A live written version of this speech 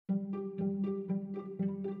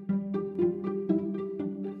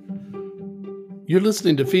You're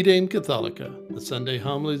listening to Fide in Catholica, the Sunday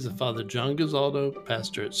homilies of Father John Gazaldo,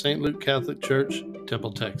 pastor at St. Luke Catholic Church,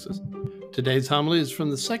 Temple, Texas. Today's homily is from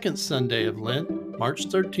the second Sunday of Lent, March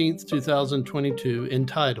 13th, 2022,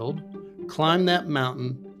 entitled, Climb That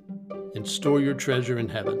Mountain and Store Your Treasure in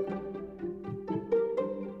Heaven.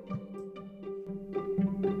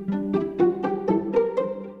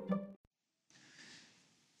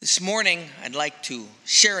 This morning, I'd like to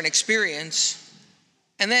share an experience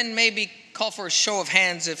and then maybe call for a show of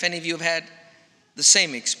hands if any of you have had the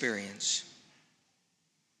same experience.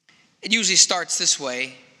 It usually starts this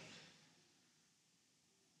way.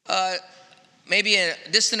 Maybe a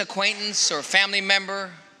distant acquaintance or a family member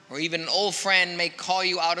or even an old friend may call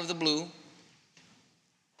you out of the blue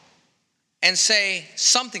and say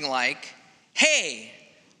something like, "Hey,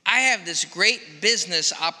 I have this great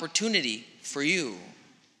business opportunity for you."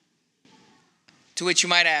 To which you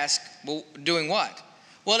might ask, well, doing what?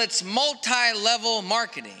 Well, it's multi-level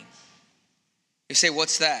marketing. You say,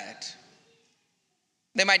 what's that?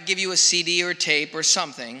 They might give you a CD or a tape or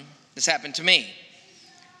something. This happened to me.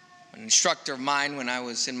 An instructor of mine when I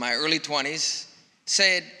was in my early 20s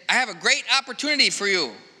said, I have a great opportunity for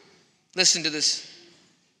you. Listen to this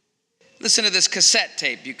cassette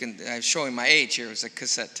tape. I'm showing my age here. It was a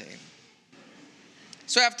cassette tape.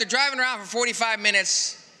 So after driving around for 45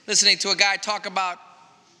 minutes, listening to a guy talk about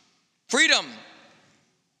freedom,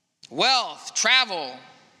 wealth, travel,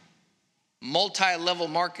 multi-level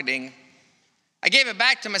marketing, I gave it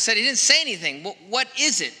back to him. I said, he didn't say anything. What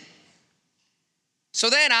is it? So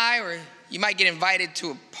then or you might get invited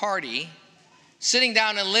to a party, sitting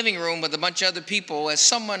down in a living room with a bunch of other people as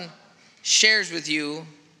someone shares with you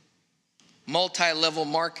multi-level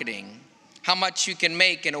marketing, how much you can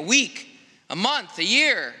make in a week, a month, a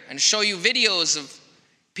year, and show you videos of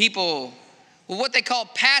people with what they call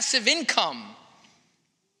passive income.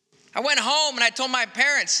 I went home and I told my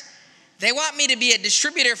parents, they want me to be a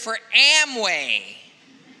distributor for Amway.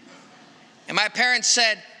 And my parents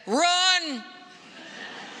said, run.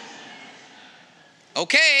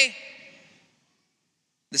 Okay.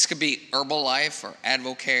 This could be Herbalife or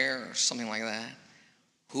Advocare or something like that.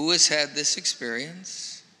 Who has had this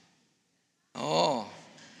experience? Oh,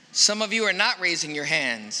 some of you are not raising your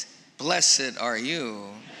hands. Blessed are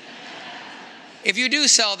you. If you do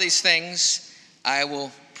sell these things, I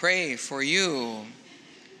will pray for you.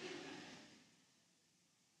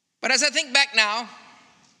 But as I think back now,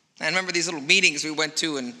 I remember these little meetings we went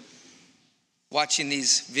to and watching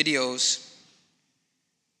these videos.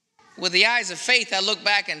 With the eyes of faith, I look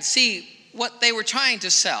back and see what they were trying to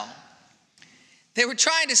sell. They were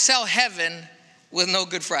trying to sell heaven with no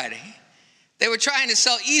Good Friday. They were trying to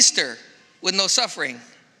sell Easter with no suffering.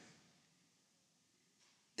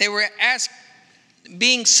 They were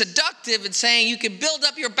being seductive and saying you can build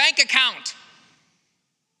up your bank account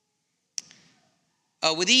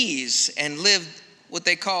with ease and live what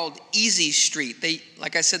they called easy street.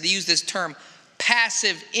 Like I said, they use this term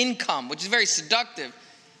passive income, which is very seductive.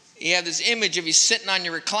 You have this image of you sitting on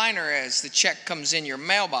your recliner as the check comes in your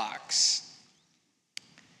mailbox.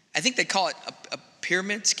 I think they call it a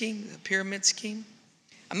pyramid scheme.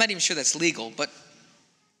 I'm not even sure that's legal, but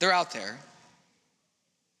they're out there.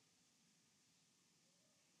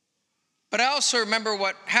 But I also remember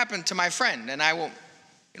what happened to my friend, and I won't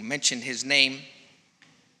mention his name.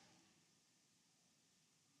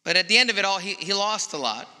 But at the end of it all, he lost a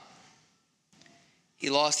lot. He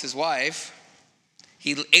lost his wife.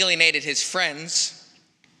 He alienated his friends.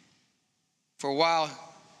 For a while,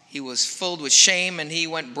 he was filled with shame, and he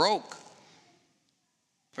went broke.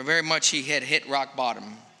 For very much, he had hit rock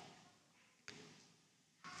bottom.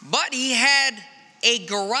 But he had a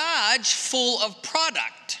garage full of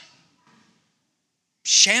product.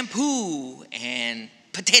 Shampoo and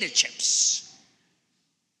potato chips,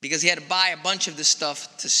 because he had to buy a bunch of this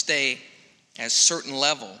stuff to stay at a certain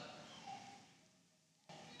level.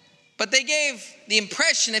 But they gave the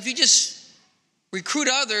impression if you just recruit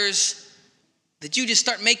others that you just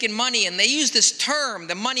start making money, and they used this term,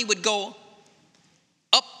 the money would go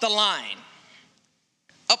up the line.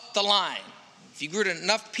 Up the line. If you grew to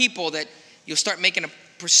enough people that you'll start making a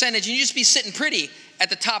percentage and you just be sitting pretty at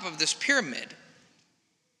the top of this pyramid.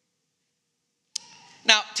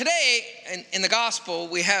 Now, today in the gospel,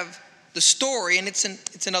 we have the story, and it's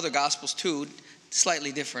in other gospels too,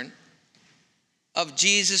 slightly different, of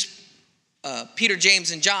Jesus, Peter, James,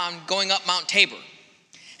 and John going up Mount Tabor.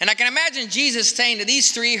 And I can imagine Jesus saying to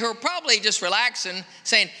these three who are probably just relaxing,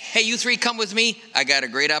 saying, hey, you three come with me. I got a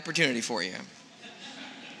great opportunity for you.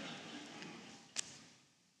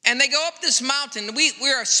 And they go up this mountain. We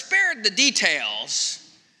are spared the details,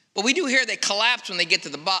 but we do hear they collapse when they get to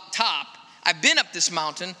the top. I've been up this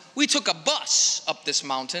mountain. We took a bus up this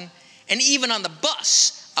mountain, and even on the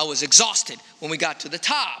bus, I was exhausted when we got to the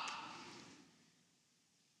top.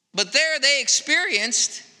 But there they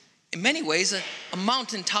experienced, in many ways, a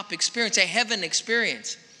mountaintop experience, a heaven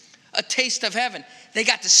experience, a taste of heaven. They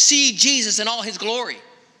got to see Jesus in all his glory.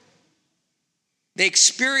 They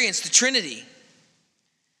experienced the Trinity.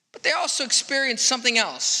 But they also experienced something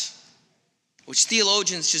else, which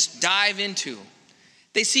theologians just dive into.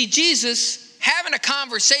 They see Jesus having a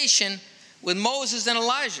conversation with Moses and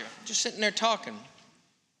Elijah, just sitting there talking.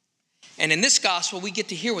 And in this gospel, we get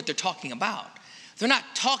to hear what they're talking about. They're not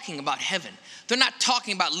talking about heaven. They're not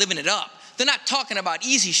talking about living it up. They're not talking about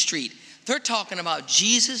Easy Street. They're talking about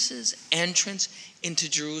Jesus' entrance into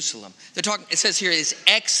Jerusalem. They're talking, it says here, his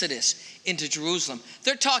exodus into Jerusalem.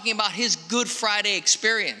 They're talking about his Good Friday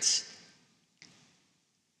experience.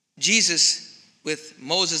 Jesus with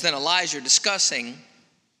Moses and Elijah discussing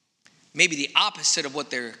maybe the opposite of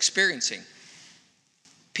what they're experiencing.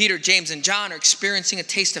 Peter, James, and John are experiencing a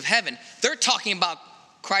taste of heaven. They're talking about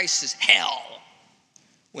Christ's hell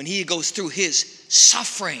when he goes through his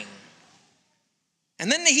suffering.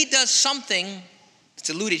 And then he does something that's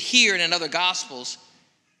alluded here and in other gospels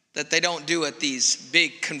that they don't do at these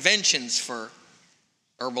big conventions for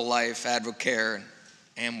Herbalife, Advocare,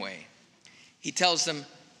 and Amway. He tells them,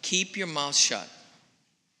 keep your mouth shut.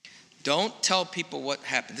 Don't tell people what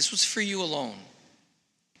happened. This was for you alone.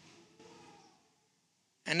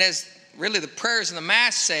 And as really the prayers in the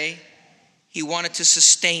Mass say, he wanted to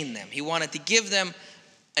sustain them. He wanted to give them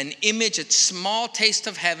an image, a small taste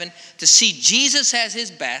of heaven, to see Jesus at his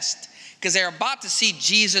best, because they're about to see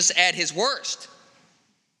Jesus at his worst.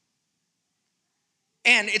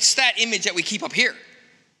 And it's that image that we keep up here.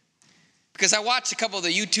 Because I watched a couple of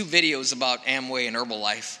the YouTube videos about Amway and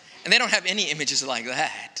Herbalife, and they don't have any images like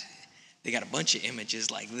that. They got a bunch of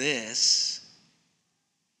images like this.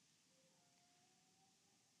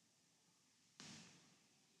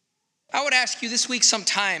 I would ask you this week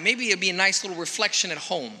sometime, maybe it'd be a nice little reflection at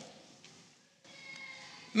home.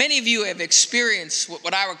 Many of you have experienced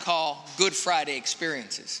what I would call Good Friday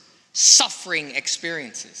experiences, suffering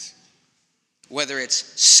experiences, whether it's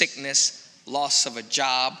sickness, loss of a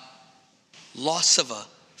job, loss of a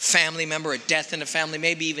family member, a death in the family,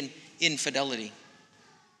 maybe even infidelity.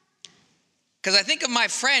 Because I think of my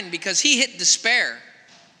friend, because he hit despair.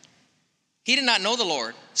 He did not know the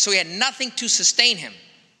Lord, so he had nothing to sustain him.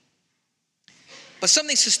 But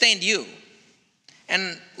something sustained you.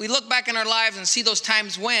 And we look back in our lives and see those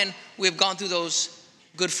times when we have gone through those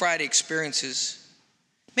Good Friday experiences.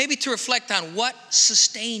 Maybe to reflect on what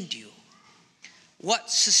sustained you.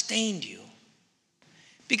 What sustained you?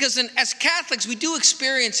 Because as Catholics, we do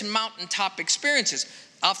experience mountaintop experiences.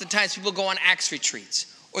 Oftentimes people go on Acts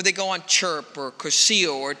retreats, or they go on Chirp, or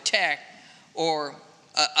Cursillo, or Tech, or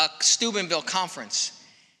a Steubenville conference.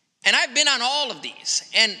 And I've been on all of these.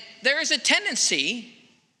 And there is a tendency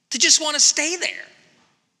to just want to stay there.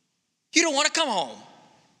 You don't want to come home.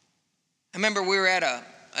 I remember we were at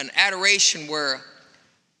an adoration where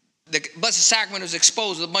the Blessed Sacrament was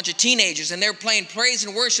exposed with a bunch of teenagers, and they were playing praise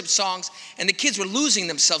and worship songs, and the kids were losing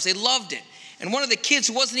themselves. They loved it. And one of the kids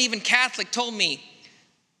who wasn't even Catholic told me,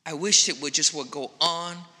 I wish it would go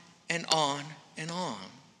on and on and on.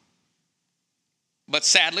 But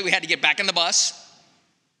sadly, we had to get back in the bus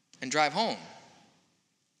and drive home.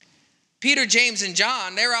 Peter, James, and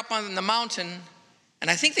John, they were up on the mountain, and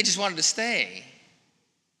I think they just wanted to stay.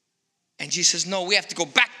 And Jesus says, no, we have to go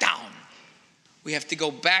back down. We have to go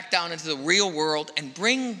back down into the real world and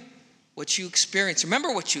bring what you experienced.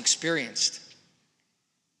 Remember what you experienced.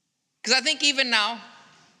 Because I think even now,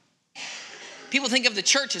 people think of the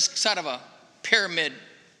church as sort of a pyramid,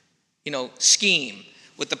 scheme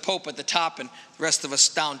with the Pope at the top and the rest of us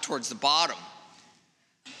down towards the bottom.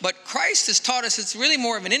 But Christ has taught us it's really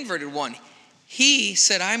more of an inverted one. He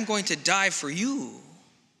said, I'm going to die for you.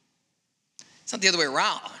 It's not the other way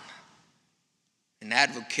around. In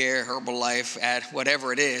Advocare, Herbalife,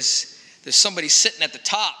 whatever it is, there's somebody sitting at the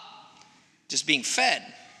top just being fed.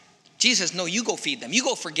 Jesus says, no, you go feed them. You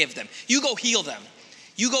go forgive them. You go heal them.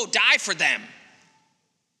 You go die for them.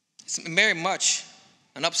 It's very much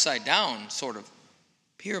an upside down sort of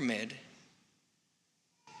pyramid.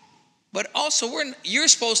 But also, you're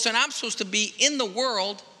supposed to, and I'm supposed to be in the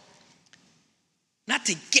world, not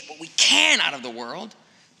to get what we can out of the world,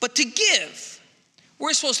 but to give.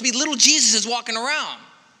 We're supposed to be little Jesuses walking around.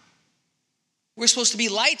 We're supposed to be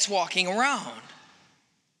lights walking around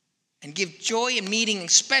and give joy and meaning,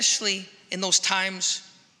 especially in those times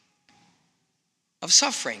of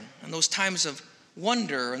suffering and those times of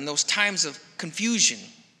wonder and those times of confusion.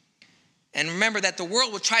 And remember that the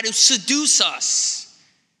world will try to seduce us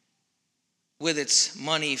with its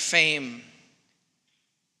money, fame,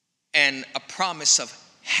 and a promise of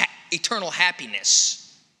eternal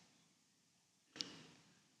happiness.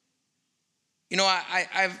 You know,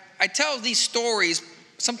 I tell these stories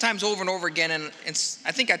sometimes over and over again, and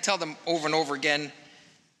I think I tell them over and over again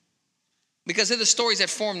because they're the stories that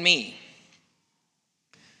formed me.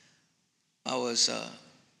 I was,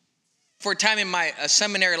 for a time in my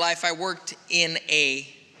seminary life, I worked in a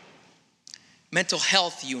mental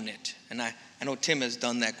health unit, and I know Tim has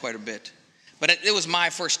done that quite a bit, but it was my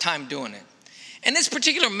first time doing it. And this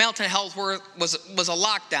particular mental health was a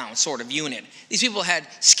lockdown sort of unit. These people had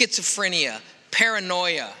schizophrenia,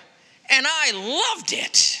 paranoia, and I loved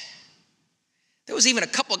it. There was even a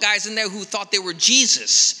couple of guys in there who thought they were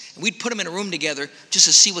Jesus, and we'd put them in a room together just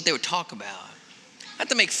to see what they would talk about. Not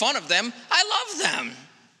to make fun of them, I loved them.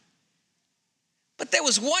 But there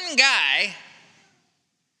was one guy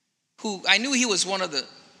who I knew he was one of the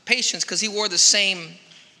patients because he wore the same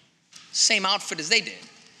outfit as they did.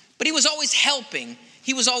 But he was always helping.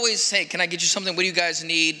 He was always, hey, can I get you something? What do you guys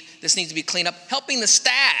need? This needs to be cleaned up. Helping the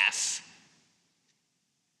staff.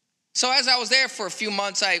 So as I was there for a few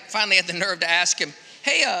months, I finally had the nerve to ask him,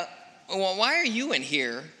 hey, well, why are you in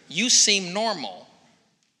here? You seem normal.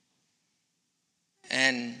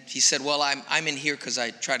 And he said, well, I'm in here because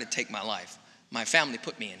I try to take my life. My family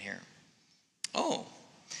put me in here. Oh.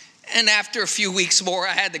 And after a few weeks more,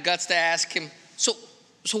 I had the guts to ask him, so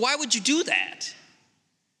why would you do that?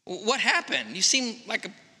 What happened? You seem like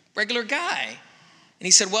a regular guy. And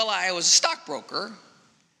he said, well, I was a stockbroker,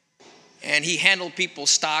 and he handled people's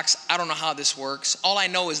stocks. I don't know how this works. All I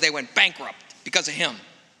know is they went bankrupt because of him.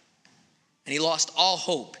 And he lost all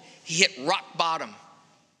hope. He hit rock bottom.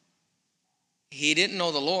 He didn't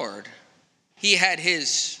know the Lord. He had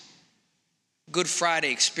his Good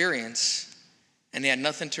Friday experience, and he had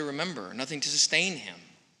nothing to remember, nothing to sustain him.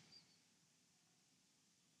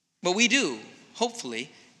 But we do,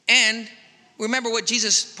 hopefully. And remember what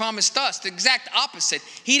Jesus promised us, the exact opposite.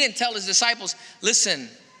 He didn't tell his disciples, listen,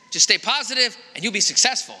 just stay positive and you'll be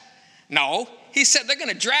successful. No, he said they're going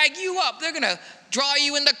to drag you up. They're going to draw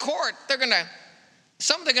you into court. They're going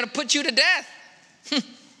to put you to death.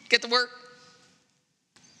 Get to work.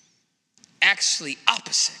 Actually,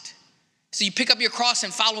 opposite. So you pick up your cross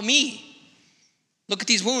and follow me. Look at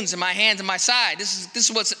these wounds in my hands and my side. This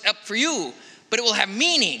is what's up for you. But it will have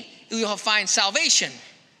meaning. You will find salvation.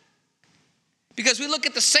 Because we look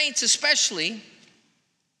at the saints especially,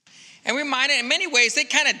 and we're reminded in many ways they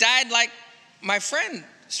kind of died like my friend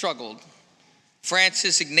struggled.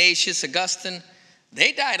 Francis, Ignatius, Augustine,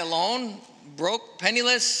 they died alone, broke,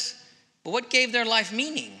 penniless. But what gave their life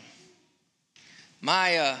meaning?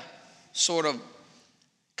 My sort of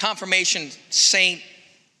confirmation saint,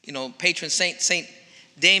 patron saint, Saint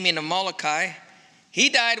Damien of Molokai, he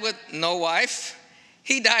died with no wife.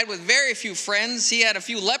 He died with very few friends. He had a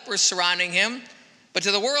few lepers surrounding him. But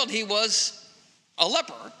to the world, he was a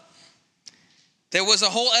leper. There was a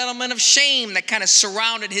whole element of shame that kind of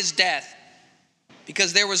surrounded his death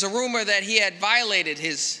because there was a rumor that he had violated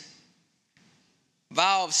his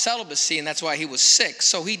vow of celibacy, and that's why he was sick.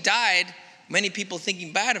 So he died, many people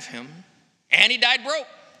thinking bad of him, and he died broke.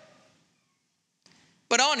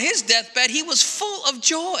 But on his deathbed, he was full of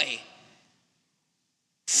joy,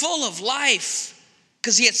 full of life,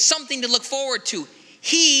 because he had something to look forward to.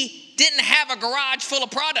 He didn't have a garage full of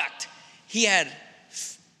product. He had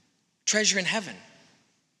treasure in heaven.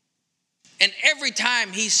 And every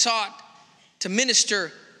time he sought to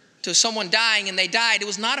minister to someone dying and they died, it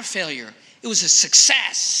was not a failure. It was a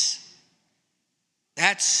success.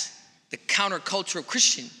 That's the counterculture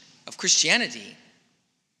of Christianity.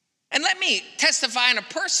 And let me testify in a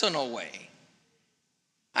personal way.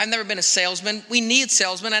 I've never been a salesman. We need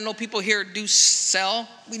salesmen. I know people here do sell.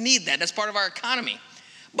 We need that. That's part of our economy.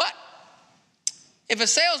 But if a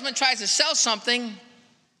salesman tries to sell something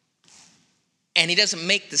and he doesn't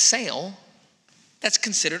make the sale, that's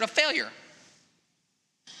considered a failure.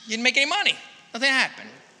 You didn't make any money. Nothing happened.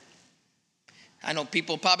 I know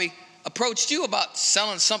people probably approached you about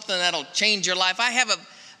selling something that'll change your life. I have a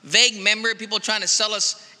vague memory of people trying to sell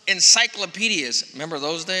us encyclopedias. Remember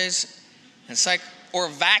those days? Or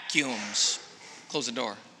vacuums. Close the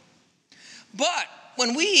door. But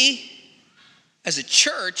when we, as a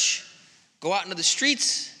church, go out into the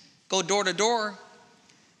streets, go door to door,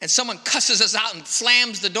 and someone cusses us out and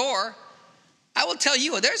slams the door, I will tell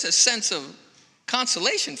you, there's a sense of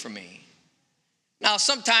consolation for me. Now,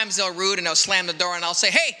 sometimes they'll rude and they'll slam the door and I'll say,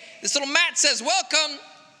 hey, this little mat says welcome.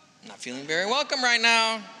 I'm not feeling very welcome right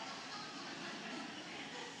now.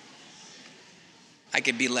 I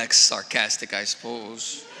could be less sarcastic, I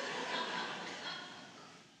suppose.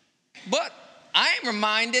 But I am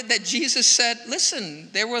reminded that Jesus said, listen,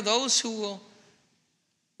 there were those who will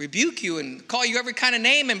rebuke you and call you every kind of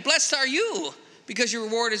name, and blessed are you because your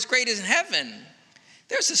reward is great as in heaven.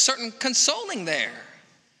 There's a certain consoling there.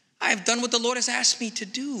 I have done what the Lord has asked me to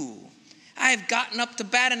do. I have gotten up to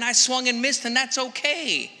bat and I swung and missed, and that's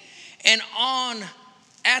okay. And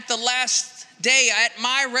at the last day, at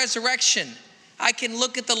my resurrection, I can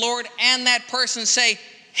look at the Lord and that person and say,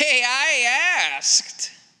 hey, I asked.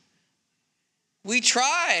 We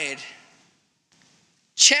tried.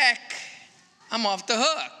 Check. I'm off the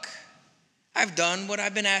hook. I've done what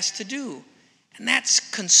I've been asked to do. And that's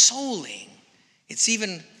consoling. It's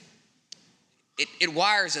even, it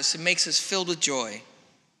wires us. It makes us filled with joy.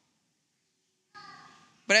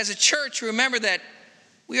 But as a church, remember that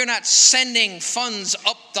we are not sending funds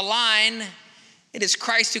up the line. It is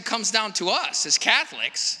Christ who comes down to us as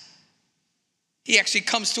Catholics. He actually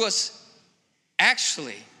comes to us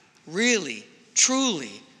actually, really,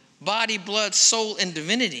 truly, body, blood, soul, and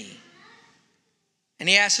divinity. And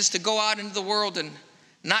he asks us to go out into the world and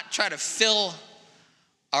not try to fill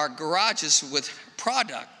our garages with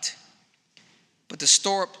product, but to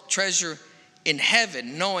store up treasure in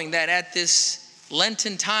heaven, knowing that at this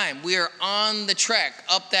Lenten time, we are on the trek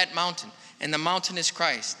up that mountain, and the mountain is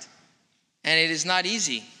Christ. And it is not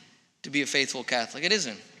easy to be a faithful Catholic. It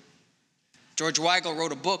isn't. George Weigel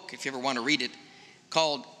wrote a book, if you ever want to read it,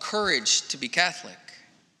 called Courage to be Catholic.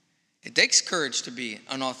 It takes courage to be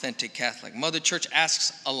an authentic Catholic. Mother Church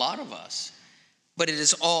asks a lot of us, but it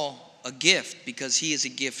is all a gift because he is a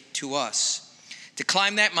gift to us. To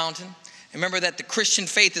climb that mountain, remember that the Christian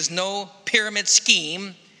faith is no pyramid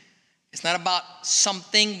scheme. It's not about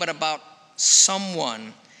something, but about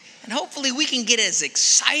someone. And hopefully we can get as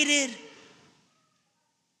excited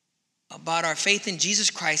about our faith in Jesus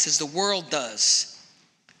Christ as the world does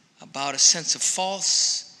about a sense of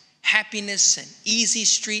false happiness and easy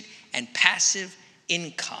street and passive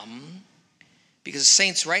income. Because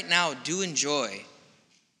saints right now do enjoy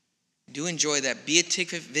that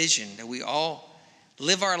beatific vision that we all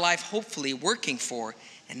live our life hopefully working for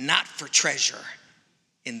and not for treasure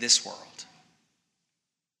in this world.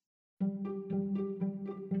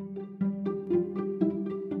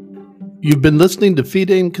 You've been listening to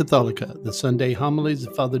Fide Catholica, the Sunday homilies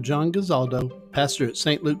of Father John Gazaldo, pastor at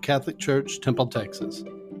St. Luke Catholic Church, Temple, Texas.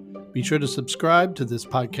 Be sure to subscribe to this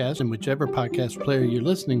podcast in whichever podcast player you're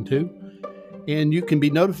listening to, and you can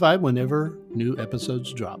be notified whenever new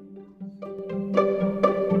episodes drop.